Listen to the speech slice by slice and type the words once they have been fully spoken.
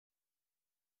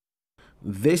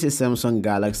This is Samsung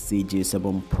Galaxy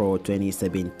J7 Pro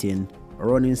 2017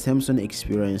 running Samsung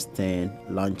Experience 10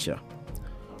 launcher.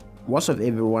 What's up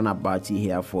everyone, Abati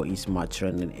here for eSmart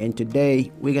Trending, and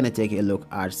today we're gonna take a look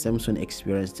at Samsung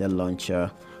Experience 10 launcher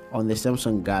on the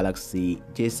Samsung Galaxy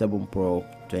J7 Pro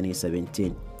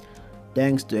 2017.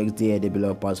 Thanks to XDA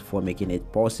developers for making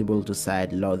it possible to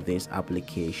sideload this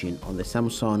application on the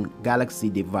Samsung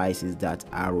Galaxy devices that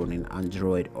are running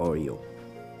Android Oreo.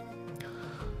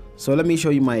 So let me show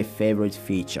you my favorite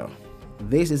feature.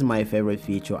 This is my favorite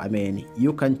feature. I mean,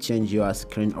 you can change your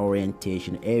screen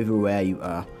orientation everywhere you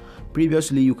are.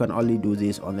 Previously, you can only do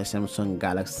this on the Samsung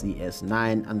Galaxy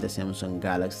S9 and the Samsung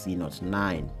Galaxy Note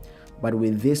 9. But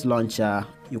with this launcher,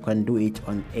 you can do it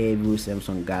on every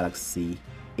Samsung Galaxy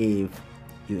if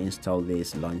you install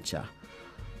this launcher.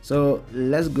 So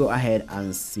let's go ahead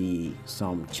and see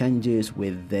some changes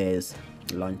with this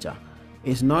launcher.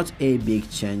 It's not a big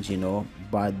change,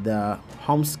 but the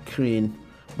home screen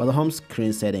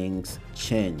settings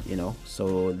change,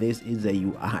 so this is the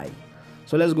UI.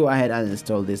 So let's go ahead and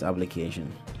install this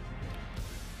application.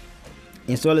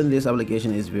 Installing this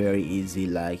application is very easy,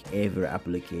 like every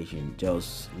application.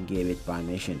 Just give it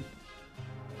permission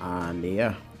and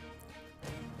yeah,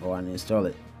 go and install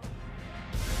it.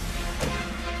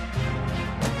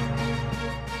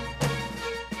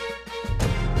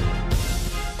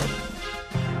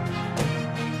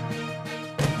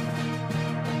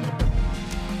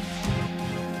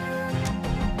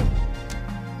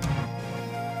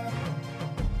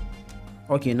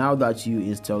 Okay, now that you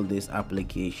install this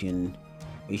application,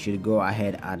 we should go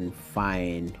ahead and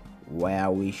find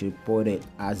where we should put it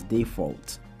as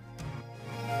default.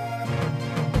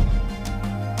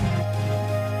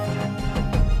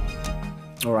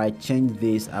 Alright, change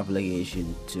this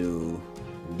application to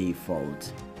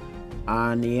default,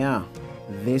 and yeah,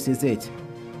 this is it.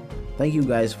 Thank you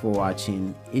guys for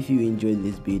watching. If you enjoyed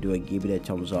this video, give it a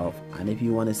thumbs up, and if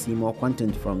you want to see more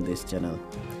content from this channel,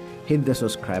 hit the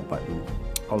subscribe button.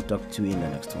 I'll talk to you in the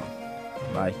next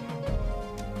one. Bye.